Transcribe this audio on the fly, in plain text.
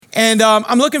And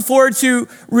I'm looking forward to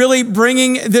really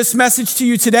bringing this message to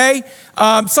you today.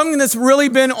 Something that's really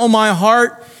been on my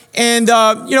heart. And,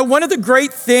 one of the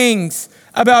great things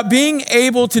about being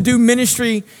able to do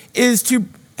ministry is to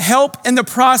help in the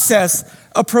process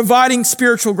of providing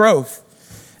spiritual growth.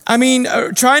 I mean,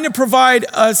 trying to provide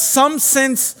some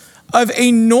sense of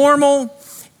a normal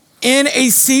in a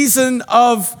season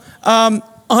of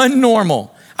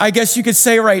unnormal, I guess you could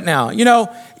say right now.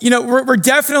 We're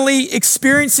definitely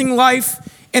experiencing life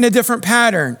in a different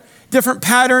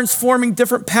patterns forming,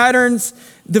 different patterns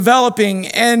developing.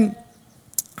 And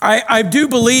I do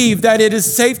believe that it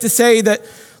is safe to say that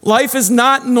life is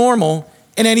not normal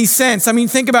in any sense. I mean,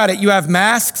 think about it. You have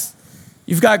masks,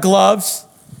 you've got gloves,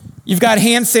 you've got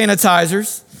hand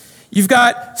sanitizers, you've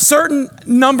got certain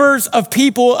numbers of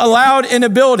people allowed in a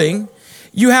building.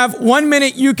 You have 1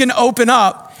 minute you can open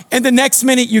up and the next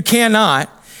minute you cannot.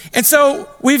 And so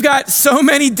we've got so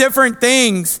many different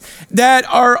things that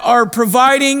are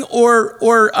providing or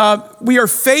we are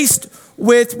faced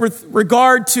with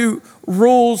regard to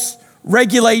rules,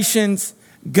 regulations,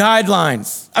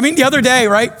 guidelines. I mean, the other day,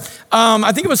 right?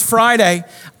 I think it was Friday,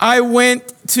 I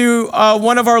went to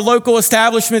one of our local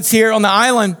establishments here on the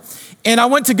island, and I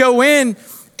went to go in,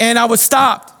 and I was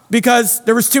stopped because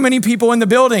there was too many people in the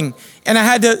building, and I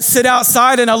had to sit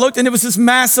outside, and I looked, and it was this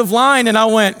massive line, and I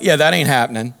went, yeah, that ain't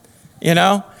happening,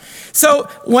 So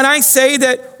when I say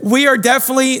that we are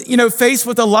definitely, faced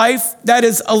with a life that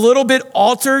is a little bit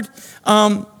altered,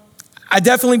 I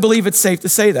definitely believe it's safe to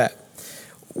say that.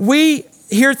 We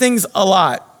hear things a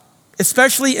lot,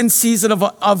 especially in season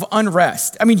of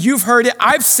unrest. I mean, you've heard it.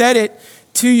 I've said it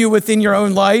to you within your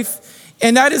own life.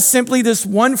 And that is simply this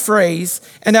one phrase,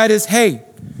 and that is, hey,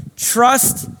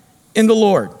 trust in the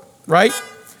Lord, right?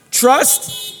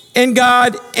 Trust in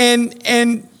God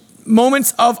in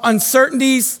moments of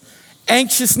uncertainties,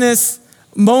 anxiousness,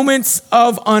 moments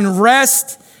of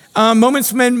unrest,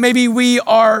 moments when maybe we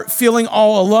are feeling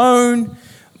all alone,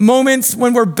 moments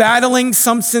when we're battling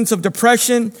some sense of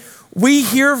depression. We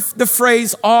hear the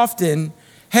phrase often,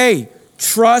 hey,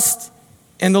 trust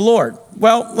in the Lord.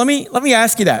 Well, let me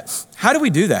ask you that. How do we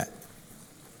do that?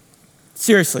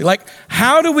 Seriously,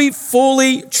 how do we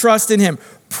fully trust in him?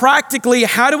 Practically,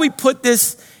 how do we put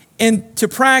this into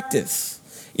practice?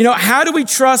 How do we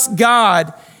trust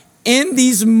God in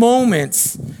these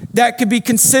moments that could be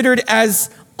considered as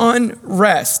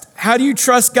unrest? How do you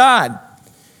trust God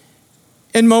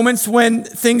in moments when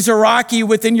things are rocky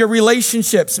within your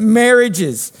relationships,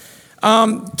 marriages,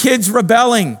 kids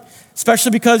rebelling,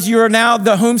 especially because you are now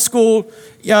the homeschool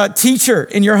teacher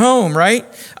in your home, right?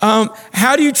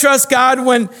 How do you trust God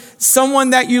when someone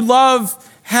that you love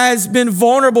has been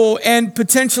vulnerable and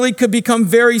potentially could become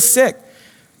very sick?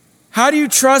 How do you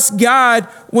trust God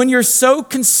when you're so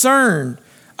concerned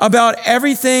about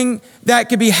everything that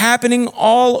could be happening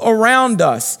all around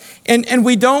us? And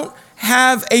we don't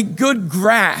have a good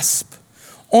grasp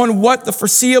on what the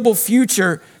foreseeable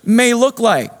future may look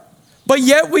like. But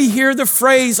yet we hear the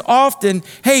phrase often,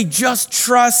 hey, just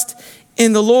trust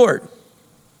in the Lord.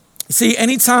 See,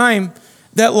 anytime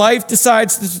that life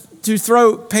decides to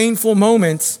throw painful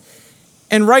moments,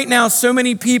 and right now so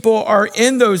many people are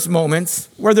in those moments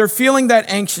where they're feeling that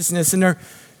anxiousness and they're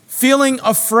feeling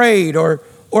afraid or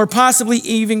possibly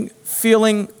even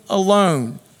feeling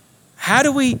alone. How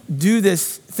do we do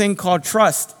this thing called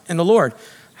trust in the Lord?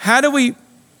 How do we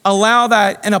allow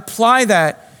that and apply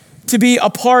that to be a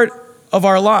part of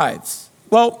our lives?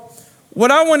 Well, what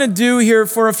I want to do here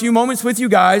for a few moments with you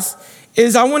guys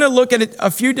is I want to look at a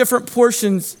few different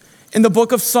portions in the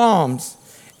book of Psalms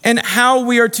and how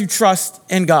we are to trust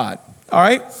in God, all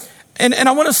right? And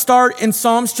I want to start in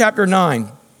Psalms chapter 9,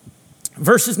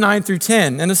 verses 9 through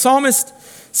 10. And the psalmist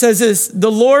says this,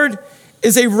 the Lord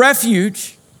is a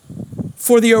refuge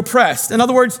for the oppressed. In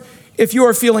other words, if you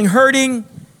are feeling hurting,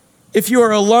 if you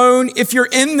are alone, if you're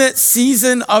in the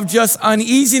season of just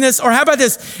uneasiness, or how about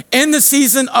this, in the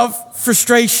season of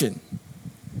frustration,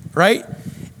 right?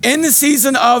 In the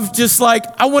season of just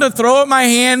I want to throw up my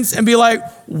hands and be like,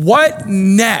 what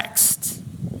next?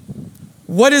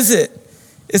 What is it?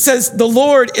 It says, the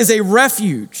Lord is a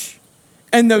refuge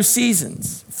in those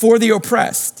seasons for the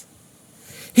oppressed.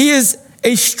 He is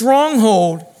a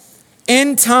stronghold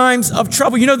in times of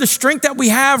trouble. The strength that we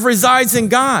have resides in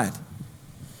God.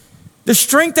 The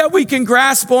strength that we can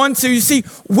grasp onto. You see,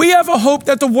 we have a hope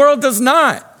that the world does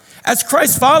not. As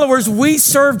Christ followers, we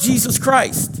serve Jesus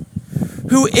Christ,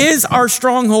 who is our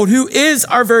stronghold, who is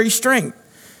our very strength.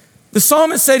 The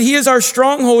psalmist said he is our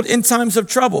stronghold in times of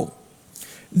trouble.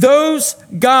 Those,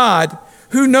 God,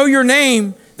 who know your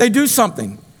name, they do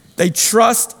something. They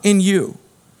trust in you.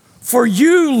 For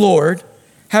you, Lord,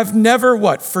 have never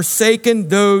what? Forsaken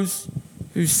those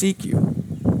who seek you.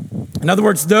 In other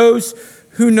words, those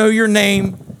who know your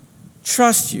name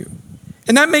trust you.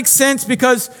 And that makes sense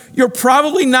because you're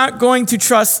probably not going to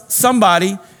trust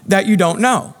somebody that you don't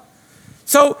know.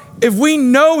 So if we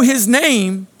know his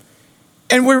name,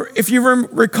 and if you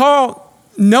recall,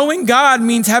 knowing God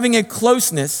means having a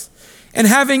closeness and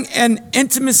having an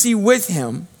intimacy with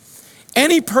him.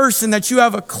 Any person that you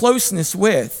have a closeness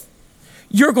with,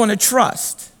 you're going to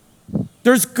trust.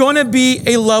 There's going to be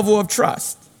a level of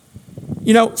trust.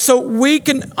 So we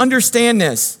can understand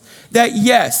this, that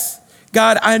yes,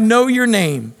 God, I know your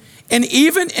name. And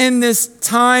even in this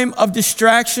time of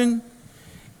distraction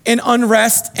and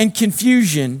unrest and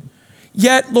confusion,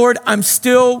 yet, Lord, I'm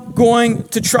still going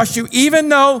to trust you. Even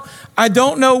though I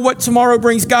don't know what tomorrow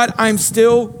brings, God, I'm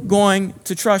still going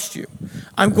to trust you.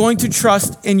 I'm going to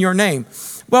trust in your name.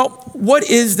 Well, what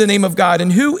is the name of God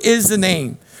and who is the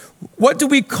name? What do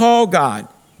we call God?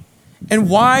 And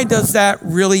why does that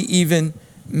really even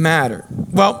matter?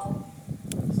 Well,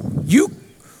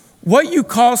 what you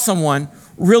call someone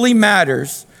really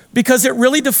matters because it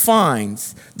really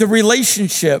defines the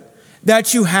relationship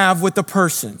that you have with the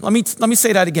person. Let me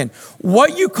say that again.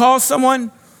 What you call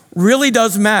someone really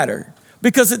does matter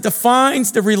because it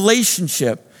defines the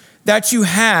relationship that you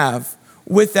have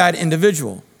with that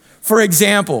individual. For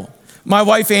example, my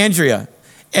wife, Andrea,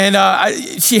 and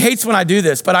she hates when I do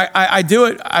this, but I do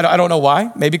it. I don't know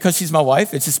why. Maybe because she's my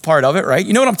wife. It's just part of it, right?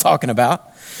 You know what I'm talking about.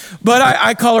 But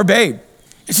I call her babe.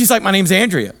 And she's like, my name's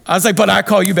Andrea. I was like, but I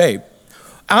call you babe.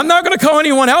 I'm not going to call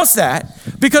anyone else that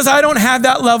because I don't have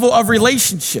that level of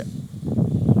relationship.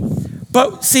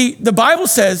 But see, the Bible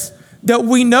says that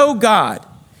we know God,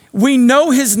 we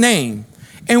know his name,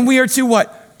 and we are to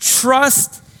what?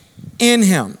 Trust in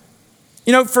him.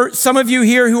 For some of you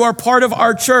here who are part of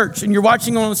our church and you're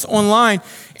watching us online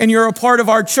and you're a part of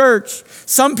our church,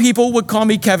 some people would call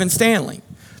me Kevin Stanley.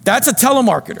 That's a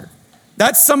telemarketer.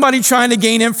 That's somebody trying to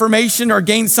gain information or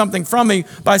gain something from me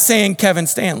by saying Kevin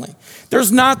Stanley.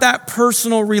 There's not that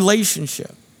personal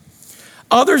relationship.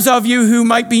 Others of you who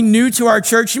might be new to our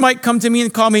church, you might come to me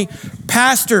and call me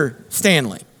Pastor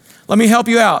Stanley. Let me help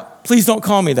you out. Please don't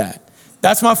call me that.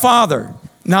 That's my father,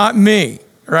 not me,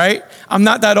 right? I'm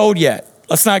not that old yet.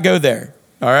 Let's not go there,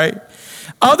 all right?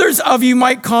 Others of you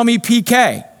might call me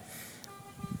PK.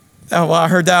 Oh, well, I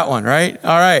heard that one, right?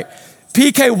 All right.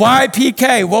 PK, why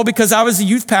PK? Well, because I was a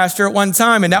youth pastor at one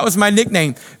time, and that was my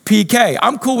nickname, PK.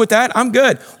 I'm cool with that. I'm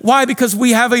good. Why? Because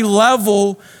we have a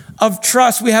level of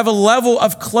trust. We have a level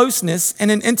of closeness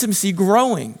and an intimacy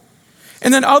growing.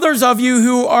 And then others of you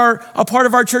who are a part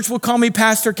of our church will call me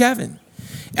Pastor Kevin.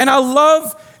 And I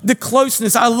love the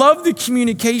closeness. I love the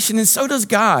communication, and so does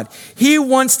God. He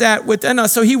wants that within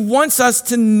us. So he wants us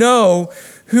to know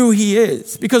who he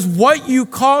is, because what you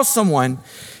call someone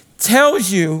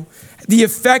tells you the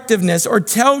effectiveness or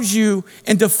tells you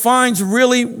and defines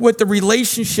really what the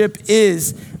relationship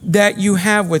is that you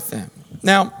have with them.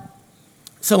 Now,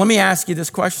 so let me ask you this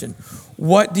question.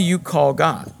 What do you call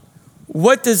God?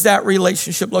 What does that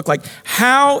relationship look like?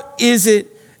 How is it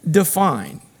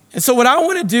defined? And so what I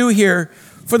want to do here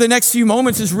for the next few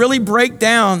moments is really break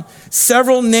down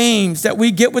several names that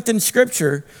we get within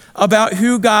Scripture about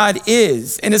who God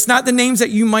is. And it's not the names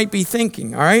that you might be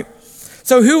thinking, all right?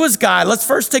 So who is God? Let's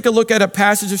first take a look at a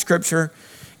passage of Scripture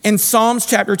in Psalms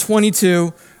chapter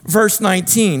 22, verse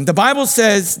 19. The Bible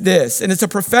says this, and it's a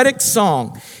prophetic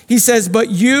song. He says, "But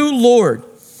you, Lord,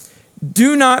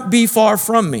 do not be far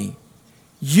from me.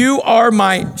 You are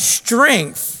my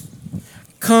strength.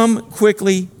 Come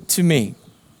quickly to me."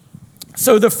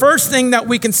 So the first thing that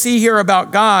we can see here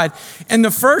about God, and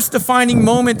the first defining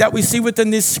moment that we see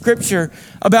within this scripture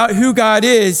about who God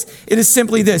is, it is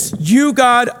simply this: you,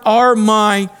 God, are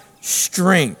my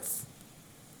strength.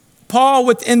 Paul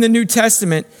within the New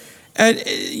Testament,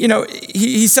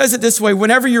 he says it this way: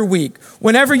 whenever you're weak,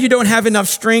 whenever you don't have enough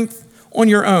strength on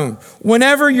your own,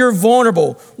 whenever you're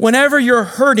vulnerable, whenever you're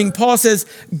hurting, Paul says,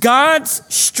 God's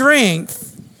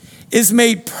strength is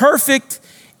made perfect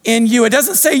in you. It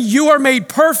doesn't say you are made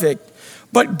perfect,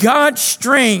 but God's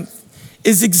strength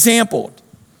is exampled.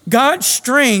 God's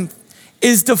strength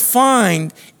is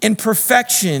defined in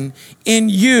perfection in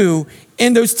you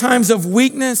in those times of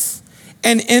weakness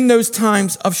and in those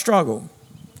times of struggle.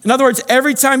 In other words,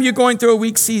 every time you're going through a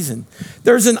weak season,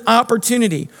 there's an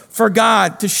opportunity for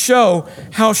God to show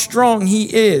how strong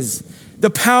he is, the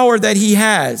power that he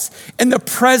has, and the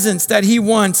presence that he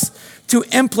wants to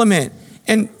implement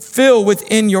and fill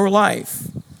within your life.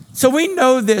 So we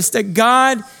know this, that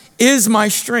God is my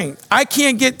strength. I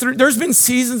can't get through. There's been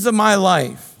seasons of my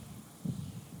life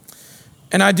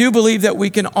And I do believe that we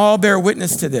can all bear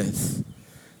witness to this,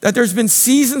 that there's been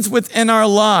seasons within our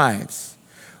lives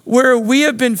where we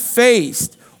have been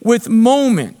faced with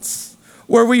moments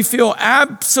where we feel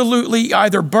absolutely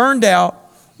either burned out,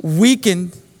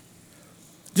 weakened,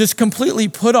 just completely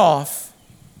put off.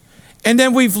 And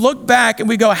then we've looked back and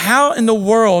we go, how in the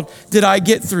world did I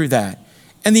get through that?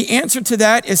 And the answer to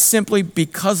that is simply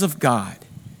because of God,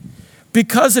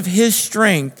 because of his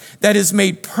strength that is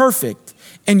made perfect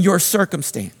in your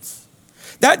circumstance.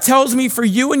 That tells me for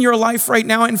you in your life right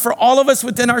now, and for all of us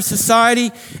within our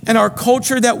society and our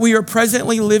culture that we are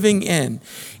presently living in,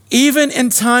 even in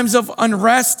times of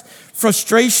unrest,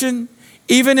 frustration,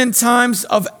 even in times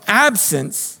of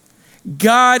absence,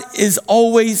 God is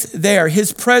always there.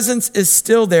 His presence is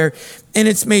still there, and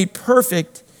it's made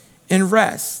perfect in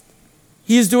rest.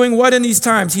 He is doing what in these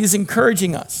times? He is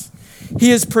encouraging us.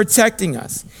 He is protecting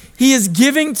us. He is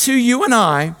giving to you and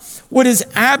I what is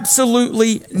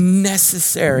absolutely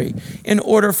necessary in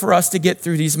order for us to get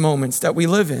through these moments that we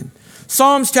live in.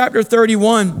 Psalms chapter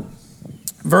 31,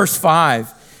 verse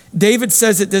 5, David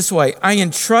says it this way, I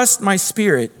entrust my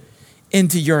spirit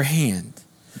into your hand.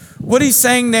 What he's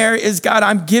saying there is, God,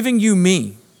 I'm giving you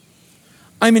me.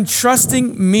 I'm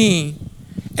entrusting me,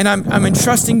 and I'm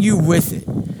entrusting you with it.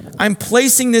 I'm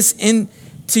placing this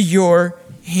into your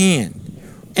hand.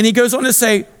 And he goes on to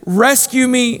say, rescue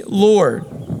me, Lord.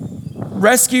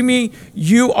 Rescue me.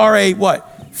 You are a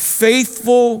what?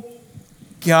 Faithful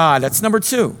God. That's number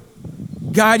 2.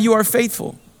 God, you are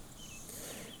faithful.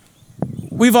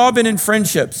 We've all been in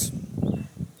friendships,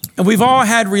 and we've all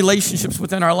had relationships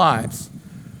within our lives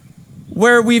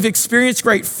where we've experienced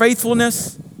great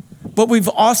faithfulness, but we've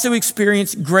also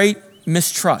experienced great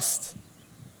mistrust.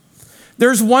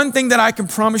 There's one thing that I can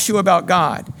promise you about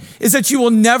God, is that you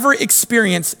will never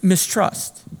experience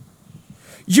mistrust.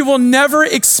 You will never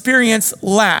experience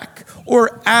lack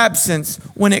or absence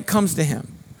when it comes to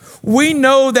him. We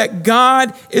know that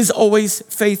God is always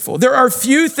faithful. There are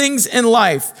few things in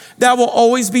life that will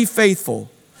always be faithful,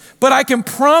 but I can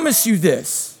promise you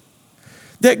this,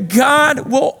 that God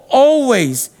will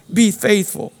always be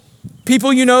faithful.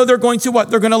 People, you know, they're going to what?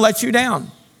 They're going to let you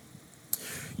down.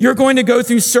 You're going to go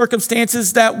through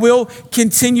circumstances that will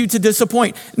continue to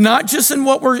disappoint, not just in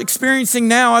what we're experiencing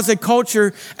now as a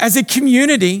culture, as a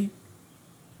community,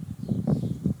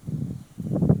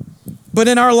 but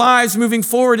in our lives moving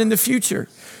forward in the future.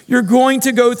 You're going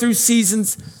to go through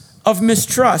seasons of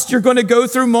mistrust. You're going to go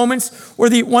through moments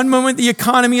where one moment the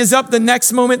economy is up, the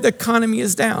next moment the economy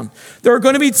is down. There are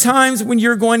going to be times when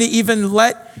you're going to even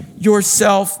let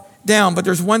yourself down, but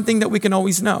there's one thing that we can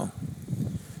always know.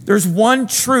 There's one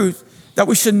truth that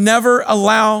we should never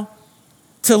allow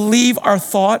to leave our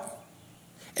thought,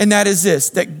 and that is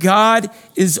this, that God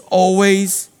is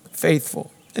always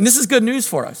faithful. And this is good news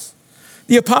for us.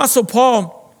 The Apostle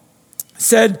Paul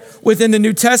said within the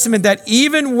New Testament that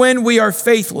even when we are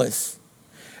faithless,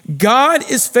 God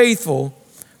is faithful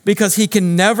because he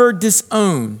can never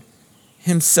disown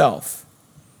himself.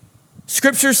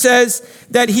 Scripture says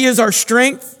that he is our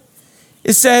strength.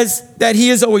 It says that he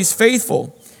is always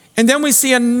faithful. And then we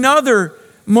see another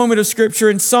moment of scripture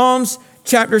in Psalms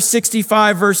chapter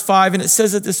 65, verse 5, and it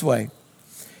says it this way.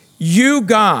 You,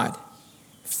 God,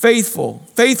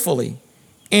 faithfully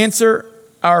answer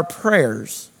our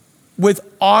prayers with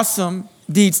awesome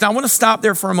deeds. Now, I want to stop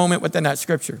there for a moment within that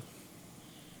scripture,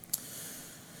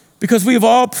 because we've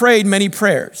all prayed many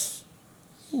prayers.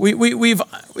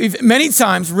 We've many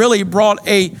times really brought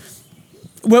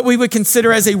what we would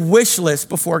consider as a wish list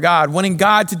before God, wanting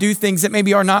God to do things that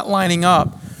maybe are not lining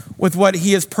up with what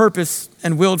he has purposed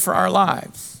and willed for our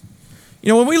lives. You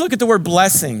know, when we look at the word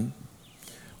blessing,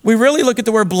 we really look at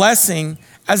the word blessing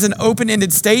as an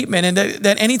open-ended statement, and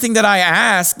that anything that I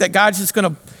ask, that God's just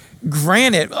going to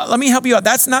grant it. Let me help you out.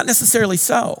 That's not necessarily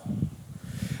so.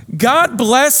 God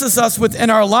blesses us within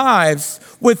our lives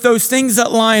with those things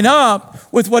that line up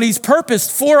with what he's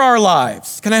purposed for our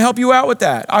lives. Can I help you out with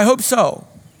that? I hope so.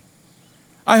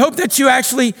 I hope that you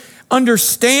actually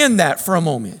understand that for a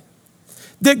moment.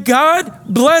 That God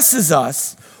blesses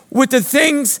us with the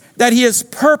things that he has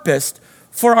purposed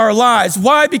for our lives.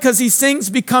 Why? Because these things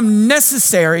become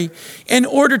necessary in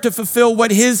order to fulfill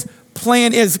what his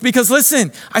plan is. Because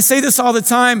listen, I say this all the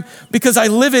time because I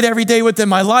live it every day within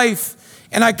my life.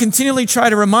 And I continually try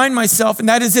to remind myself, and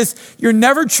that is this, you're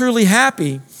never truly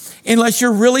happy unless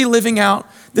you're really living out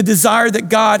the desire that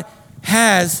God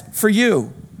has for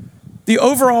you. The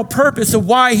overall purpose of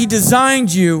why he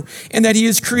designed you and that he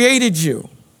has created you.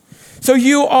 So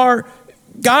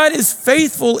God is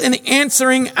faithful in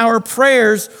answering our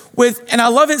prayers with, and I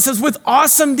love it says, with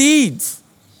awesome deeds.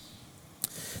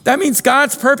 That means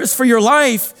God's purpose for your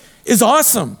life is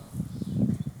awesome.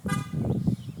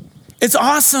 It's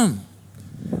awesome.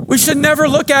 We should never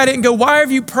look at it and go, why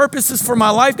have you purposes for my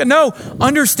life? No,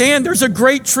 understand there's a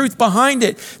great truth behind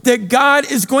it, that God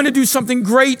is going to do something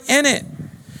great in it.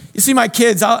 You see, my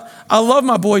kids, I love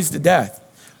my boys to death.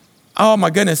 Oh my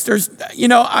goodness,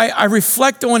 I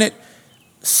reflect on it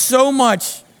so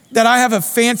much that I have a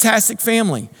fantastic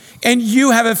family and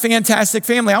you have a fantastic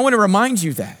family. I want to remind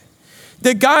you that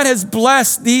God has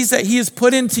blessed these that he has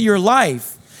put into your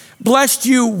life, blessed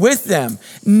you with them.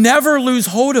 Never lose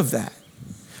hold of that.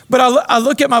 But I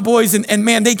look at my boys and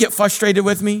man, they get frustrated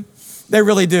with me. They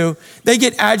really do. They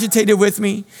get agitated with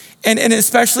me. And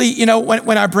especially,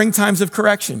 when I bring times of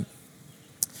correction.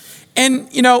 And,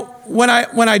 when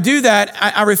I do that,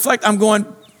 I reflect,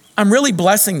 I'm really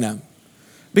blessing them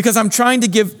because I'm trying to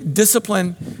give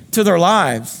discipline to their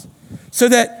lives so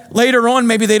that later on,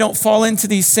 maybe they don't fall into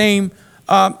these same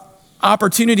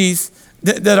opportunities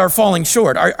that are falling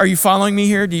short. Are you following me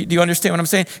here? Do you understand what I'm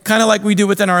saying? Kind of like we do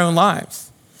within our own lives.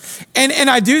 And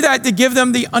I do that to give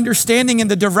them the understanding and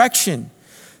the direction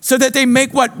so that they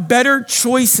make better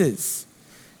choices.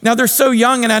 Now they're so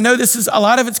young, and I know a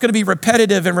lot of it's going to be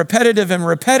repetitive.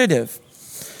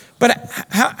 But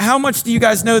how much do you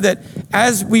guys know that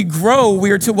as we grow,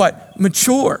 we are to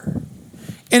mature?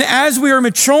 And as we are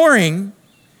maturing,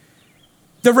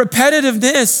 the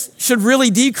repetitiveness should really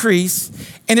decrease,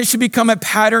 and it should become a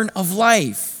pattern of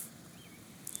life.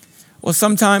 Well,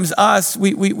 sometimes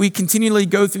we continually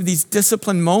go through these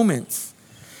discipline moments.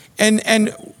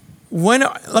 And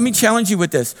let me challenge you with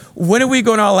this. When are we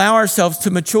going to allow ourselves to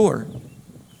mature?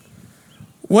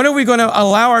 When are we going to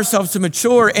allow ourselves to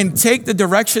mature and take the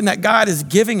direction that God is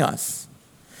giving us?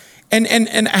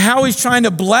 And how he's trying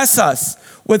to bless us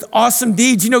with awesome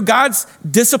deeds. God's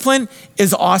discipline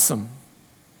is awesome.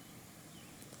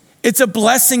 It's a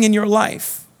blessing in your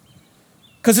life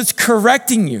because it's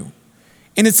correcting you.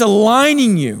 And it's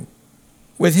aligning you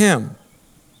with him.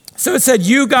 So it said,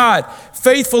 you, God,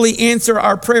 faithfully answer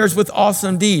our prayers with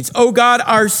awesome deeds. Oh God,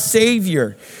 our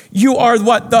Savior, you are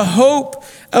the hope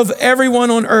of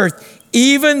everyone on earth,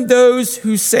 even those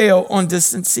who sail on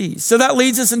distant seas. So that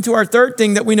leads us into our third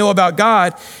thing that we know about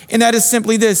God, and that is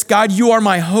simply this: God, you are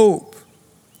my hope.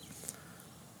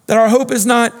 That our hope is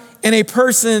not in a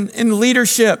person, in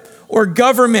leadership, or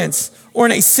governments, or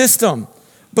in a system,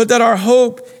 but that our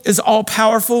hope is all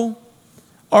powerful.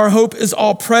 Our hope is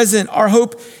all present. Our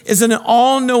hope is in an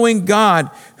all-knowing God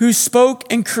who spoke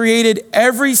and created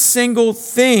every single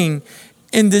thing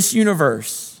in this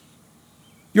universe.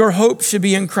 Your hope should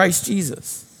be in Christ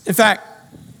Jesus. In fact,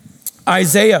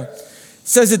 Isaiah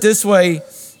says it this way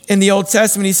in the Old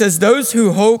Testament. He says, those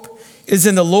who hope is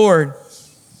in the Lord,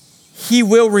 he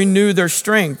will renew their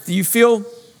strength. Do you feel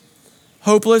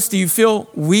hopeless? Do you feel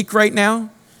weak right now?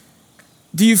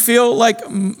 Do you feel like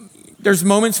there's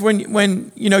moments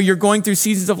when you're going through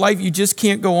seasons of life you just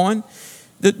can't go on?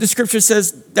 The scripture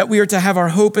says that we are to have our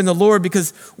hope in the Lord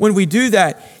because when we do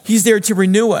that, he's there to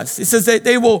renew us. It says that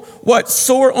they will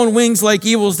soar on wings like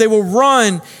eagles. They will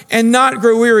run and not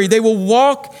grow weary. They will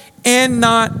walk and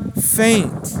not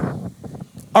faint.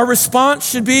 Our response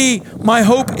should be, my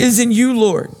hope is in you,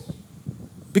 Lord.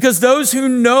 Because those who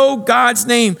know God's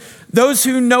name, those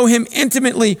who know him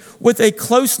intimately with a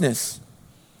closeness,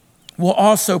 will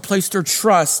also place their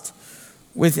trust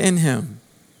within him,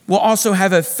 will also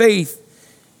have a faith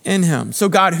in him. So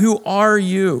God, who are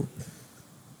you?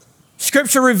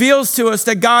 Scripture reveals to us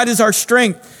that God is our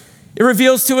strength. It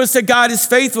reveals to us that God is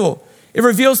faithful. It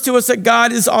reveals to us that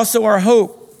God is also our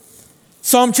hope.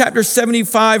 Psalm chapter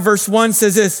 75 verse 1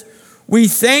 says this: we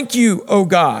thank you, O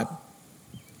God.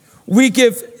 We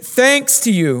give thanks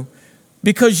to you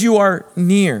because you are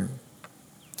near.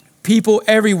 People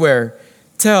everywhere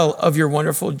tell of your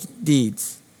wonderful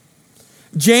deeds.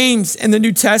 James in the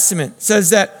New Testament says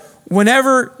that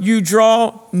whenever you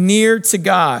draw near to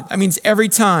God, that means every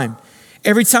time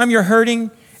you're hurting,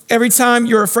 every time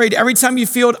you're afraid, every time you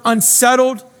feel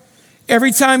unsettled,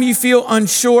 every time you feel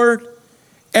unsure,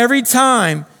 every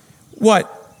time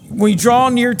when you draw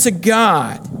near to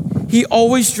God, he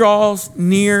always draws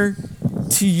near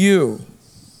to you.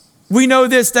 We know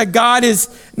this, that God is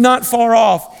not far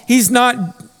off. He's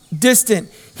not distant.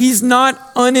 He's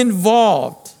not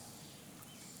uninvolved.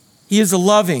 He is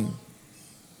loving.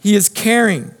 He is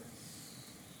caring.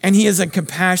 And he is a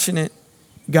compassionate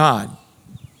God.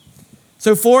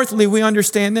 So fourthly, we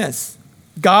understand this.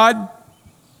 God,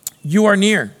 you are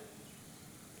near.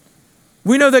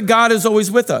 We know that God is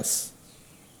always with us.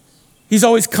 He's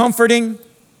always comforting,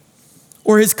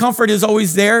 or his comfort is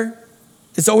always there.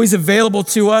 It's always available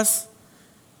to us.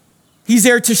 He's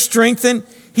there to strengthen.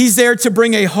 He's there to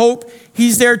bring a hope.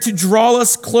 He's there to draw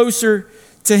us closer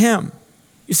to him.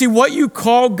 You see, what you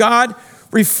call God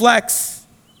reflects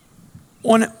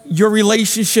on your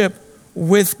relationship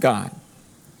with God.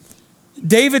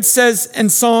 David says in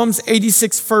Psalms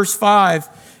 86, verse 5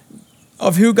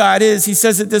 of who God is, he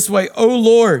says it this way, "O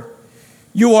Lord,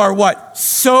 you are what?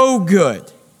 So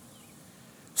good,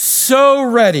 so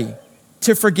ready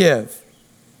to forgive.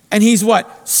 And he's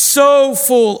what? So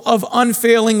full of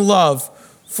unfailing love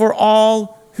for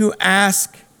all who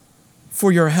ask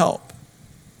for your help."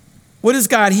 What is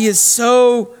God? He is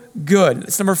so good.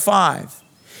 It's number 5.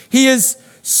 He is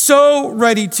so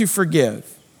ready to forgive.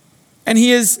 And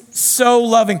he is so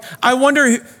loving. I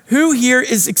wonder who here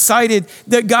is excited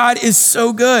that God is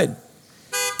so good,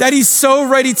 that he's so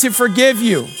ready to forgive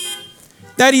you,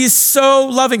 that he is so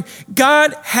loving.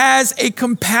 God has a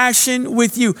compassion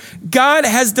with you. God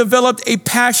has developed a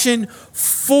passion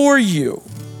for you.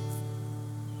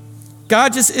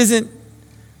 God just isn't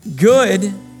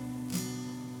good,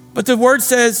 but the word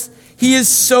says he is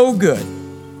so good.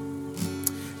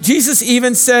 Jesus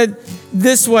even said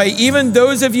this way, "Even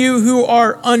those of you who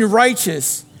are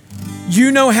unrighteous, you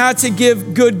know how to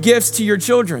give good gifts to your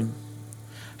children.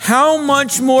 How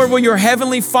much more will your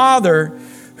heavenly Father,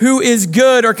 who is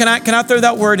good," or can I throw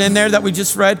that word in there that we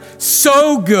just read?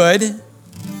 So good,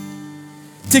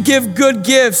 to give good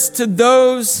gifts to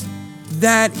those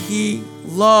that he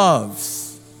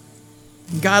loves.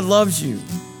 God loves you.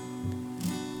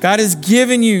 God has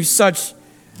given you such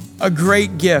a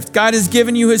great gift. God has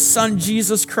given you his son,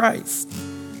 Jesus Christ.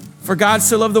 For God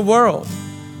so loved the world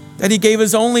that he gave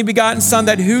his only begotten son,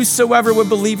 that whosoever would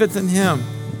believeth in him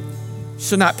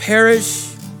shall not perish,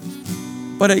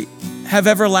 but have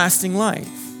everlasting life.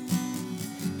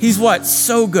 He's what?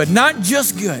 So good. Not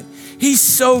just good. He's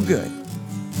so good.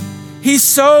 He's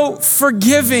so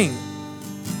forgiving.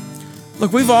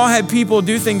 Look, we've all had people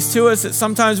do things to us that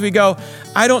sometimes we go,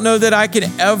 I don't know that I could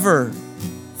ever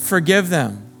forgive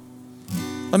them.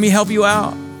 Let me help you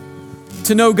out.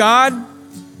 To know God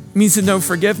means to know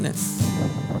forgiveness.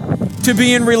 To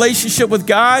be in relationship with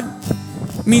God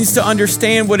means to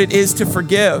understand what it is to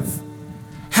forgive,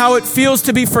 how it feels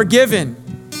to be forgiven,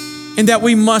 and that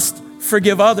we must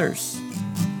forgive others.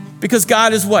 Because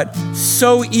God is what?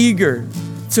 So eager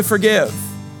to forgive.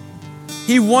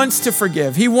 He wants to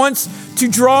forgive. He wants to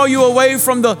draw you away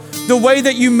from the way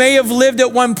that you may have lived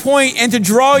at one point and to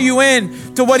draw you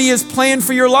in to what he has planned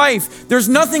for your life. There's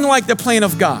nothing like the plan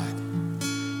of God.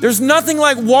 There's nothing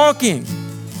like walking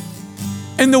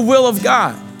in the will of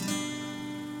God.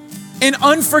 And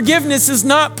unforgiveness is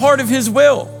not part of his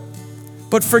will,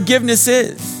 but forgiveness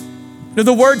is.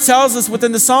 The word tells us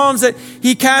within the Psalms that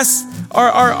he casts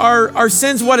our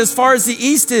sins as far as the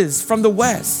east is from the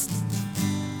west.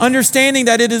 Understanding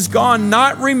that it is gone,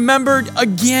 not remembered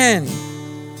again.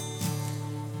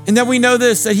 And that we know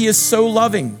this, that he is so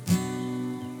loving.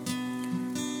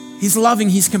 He's loving,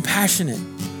 he's compassionate,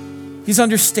 he's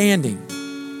understanding.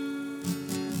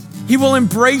 He will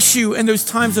embrace you in those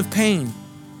times of pain,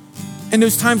 in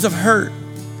those times of hurt.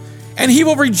 And he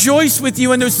will rejoice with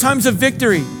you in those times of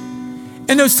victory,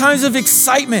 in those times of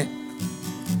excitement.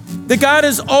 That God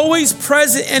is always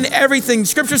present in everything.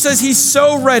 Scripture says he's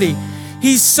so ready.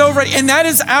 He's so ready. And that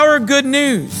is our good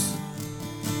news.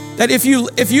 That if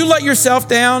you let yourself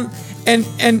down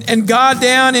and God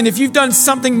down, and if you've done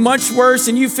something much worse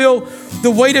and you feel the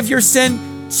weight of your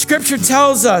sin, Scripture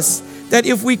tells us that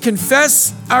if we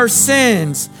confess our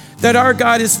sins, that our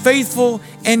God is faithful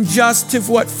and just to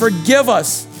forgive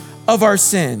us of our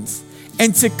sins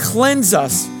and to cleanse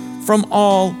us from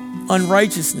all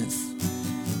unrighteousness.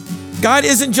 God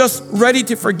isn't just ready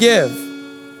to forgive,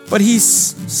 but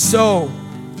he's so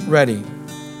ready.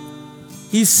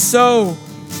 He's so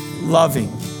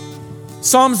loving.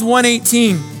 Psalms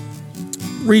 118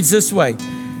 reads this way,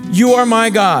 "You are my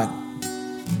God,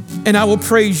 and I will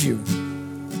praise you.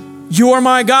 You are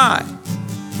my God.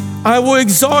 I will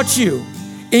exalt you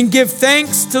and give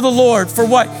thanks to the Lord for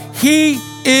what? He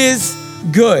is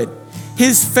good.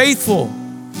 His faithful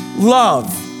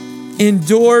love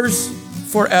endures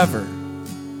forever."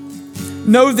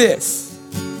 Know this.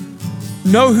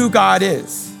 Know who God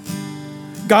is.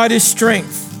 God is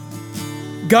strength.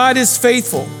 God is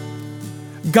faithful.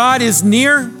 God is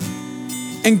near,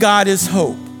 and God is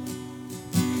hope.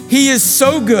 He is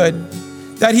so good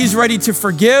that he's ready to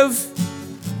forgive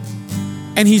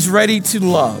and he's ready to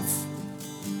love.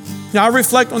 Now I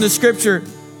reflect on the scripture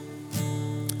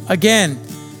again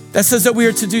that says that we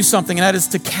are to do something, and that is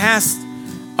to cast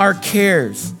our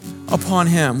cares upon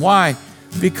him. Why?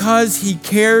 Because he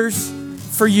cares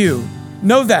for you.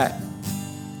 Know that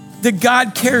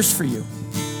God cares for you.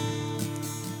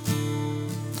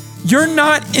 You're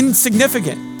not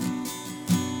insignificant.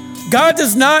 God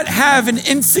does not have an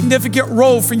insignificant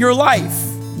role for your life.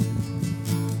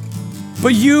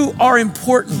 But you are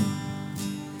important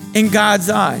in God's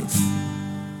eyes.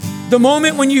 The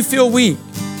moment when you feel weak,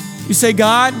 you say,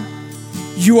 God,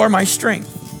 you are my strength.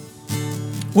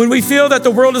 When we feel that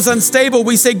the world is unstable,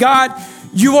 we say, God,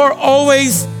 you are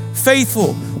always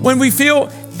faithful. When we feel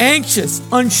anxious,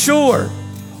 unsure,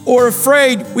 or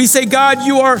afraid, we say, God,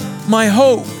 you are my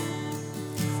hope.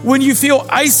 When you feel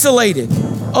isolated,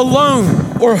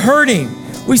 alone, or hurting,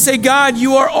 we say, God,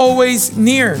 you are always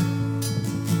near.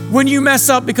 When you mess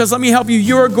up, because let me help you,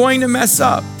 you are going to mess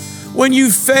up. When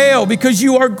you fail, because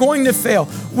you are going to fail.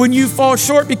 When you fall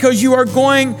short, because you are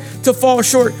going to fall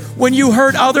short. When you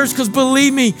hurt others, because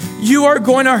believe me, you are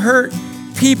going to hurt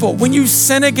people. When you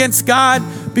sin against God,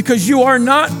 because you are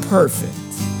not perfect.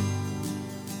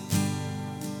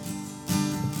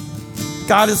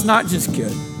 God is not just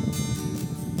good.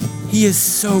 He is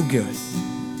so good.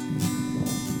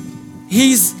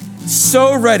 He's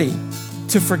so ready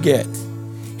to forget.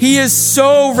 He is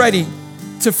so ready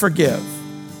to forgive.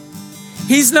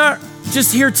 He's not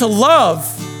just here to love,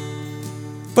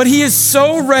 but he is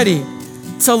so ready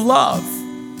to love.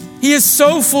 He is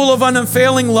so full of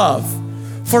unfailing love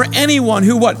for anyone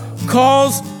who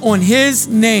calls on his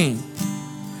name,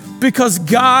 because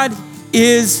God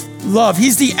is love.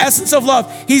 He's the essence of love.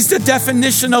 He's the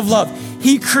definition of love.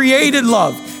 He created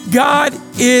love. God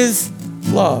is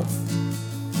love.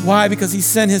 Why? Because he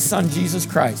sent his son, Jesus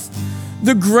Christ,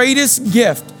 the greatest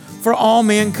gift for all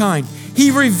mankind. He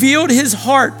revealed his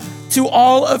heart to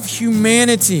all of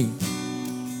humanity.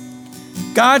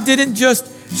 God didn't just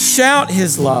shout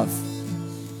his love,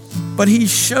 but he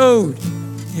showed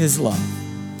his love.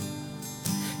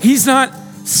 He's not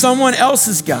someone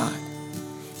else's God.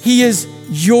 He is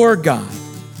your God.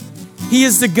 He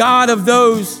is the God of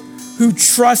those who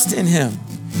trust in him.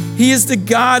 He is the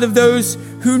God of those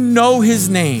who know his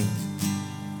name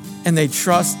and they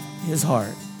trust his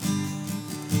heart.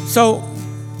 So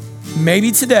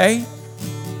maybe today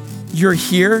you're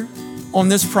here on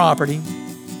this property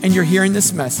and you're hearing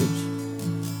this message.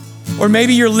 Or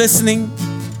maybe you're listening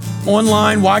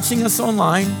online, watching us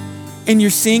online, and you're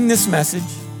seeing this message.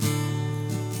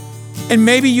 And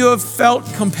maybe you have felt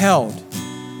compelled.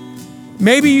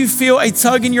 Maybe you feel a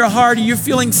tug in your heart, or you're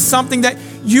feeling something that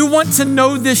you want to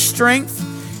know this strength.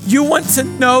 You want to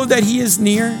know that he is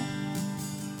near.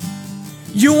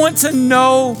 You want to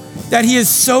know that he is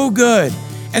so good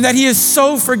and that he is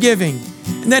so forgiving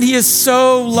and that he is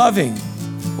so loving.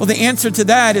 Well, the answer to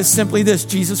that is simply this: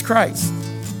 Jesus Christ.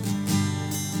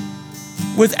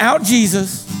 Without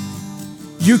Jesus,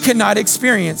 you cannot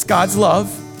experience God's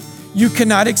love. You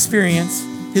cannot experience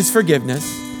his forgiveness,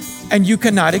 and you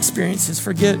cannot experience his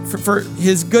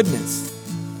his goodness.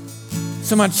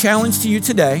 So my challenge to you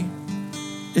today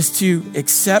is to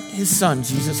accept his son,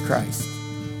 Jesus Christ.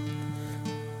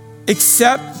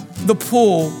 Accept the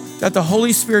pull that the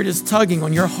Holy Spirit is tugging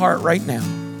on your heart right now.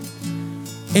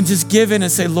 And just give in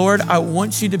and say, Lord, I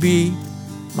want you to be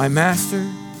my master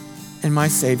and my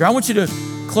Savior. I want you to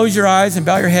close your eyes and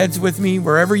bow your heads with me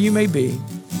wherever you may be.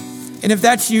 And if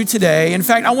that's you today, in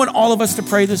fact, I want all of us to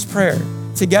pray this prayer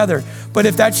together. But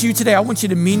if that's you today, I want you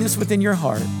to mean this within your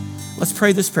heart. Let's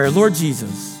pray this prayer. Lord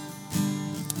Jesus,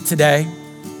 today,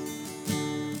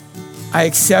 I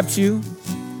accept you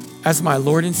as my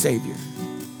Lord and Savior.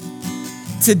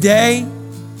 Today,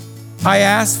 I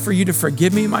ask for you to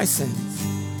forgive me my sins.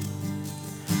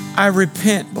 I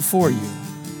repent before you.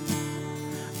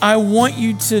 I want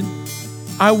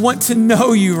to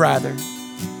know you, rather,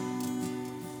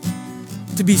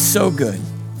 to be so good,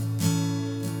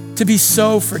 to be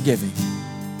so forgiving,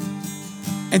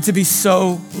 and to be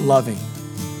so loving.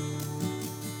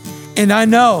 And I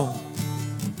know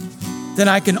that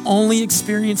I can only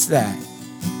experience that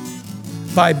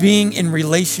by being in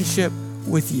relationship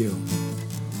with you.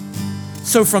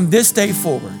 So from this day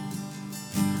forward,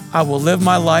 I will live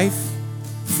my life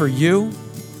for you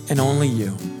and only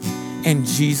you. In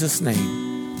Jesus'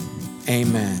 name,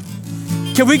 amen.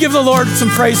 Can we give the Lord some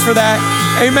praise for that?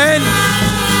 Amen.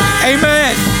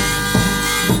 Amen.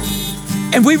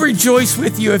 And we rejoice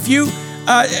with you. If you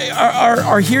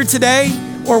are here today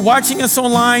or watching us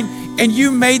online and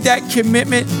you made that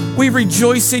commitment, we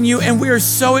rejoice in you and we are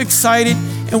so excited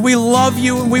and we love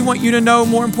you and we want you to know,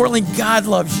 more importantly, God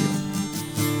loves you.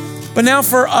 But now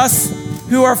for us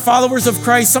who are followers of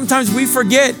Christ, sometimes we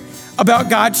forget about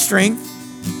God's strength.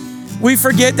 We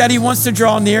forget that he wants to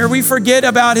draw near. We forget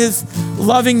about his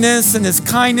lovingness and his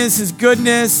kindness, his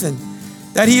goodness, and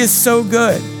that he is so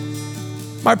good.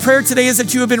 My prayer today is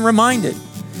that you have been reminded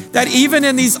that even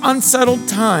in these unsettled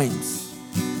times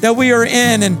that we are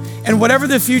in and whatever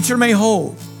the future may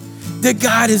hold, that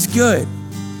God is good.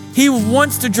 He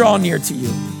wants to draw near to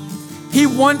you. He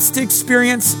wants to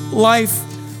experience life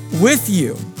with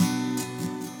you.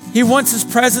 He wants his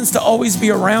presence to always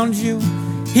be around you.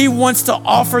 He wants to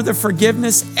offer the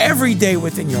forgiveness every day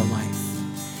within your life.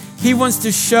 He wants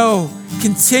to show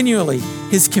continually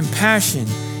his compassion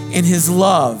and his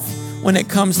love when it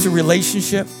comes to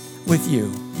relationship with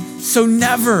you. So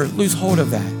never lose hold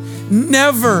of that.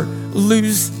 Never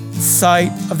lose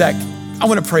sight of that. I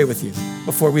want to pray with you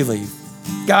before we leave.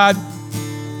 God,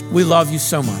 we love you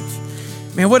so much.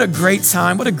 Man, what a great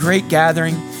time. What a great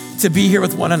gathering to be here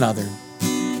with one another.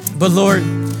 But Lord,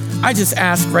 I just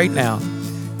ask right now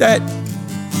that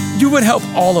you would help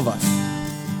all of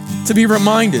us to be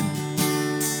reminded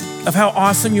of how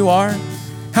awesome you are,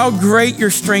 how great your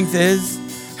strength is,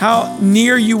 how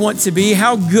near you want to be,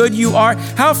 how good you are,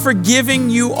 how forgiving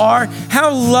you are,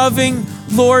 how loving,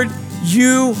 Lord,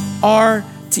 you are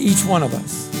to each one of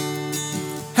us.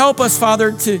 Help us,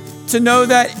 Father, to know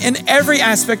that in every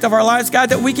aspect of our lives, God,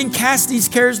 that we can cast these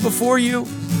cares before you,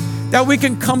 that we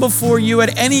can come before you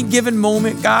at any given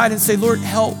moment, God, and say, Lord,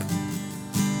 help.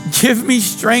 Give me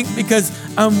strength because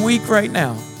I'm weak right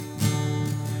now.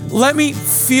 Let me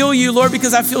feel you, Lord,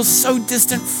 because I feel so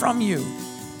distant from you.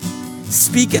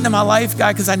 Speak into my life,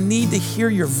 God, because I need to hear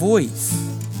your voice.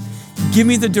 Give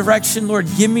me the direction, Lord.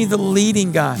 Give me the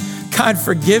leading, God. God,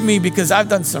 forgive me because I've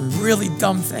done some really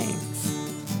dumb things.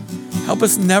 Help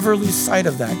us never lose sight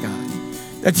of that, God,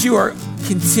 that you are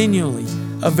continually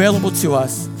available to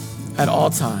us at all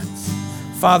times.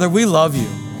 Father, we love you.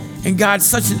 And God,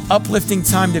 such an uplifting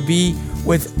time to be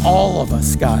with all of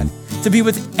us, God, to be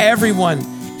with everyone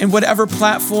in whatever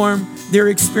platform they're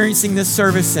experiencing this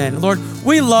service in. Lord,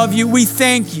 we love you. We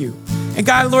thank you. And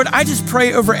God, Lord, I just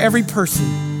pray over every person,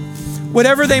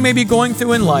 whatever they may be going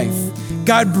through in life,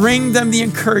 God, bring them the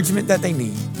encouragement that they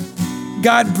need.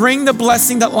 God, bring the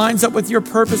blessing that lines up with your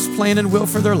purpose, plan, and will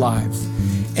for their lives.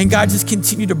 And God, just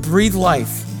continue to breathe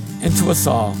life into us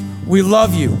all. We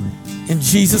love you. In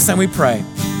Jesus' name we pray.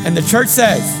 And the church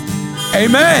says,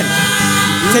 amen.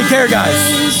 Take care, guys.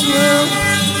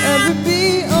 Never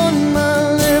be on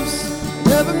my lips,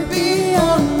 never be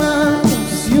on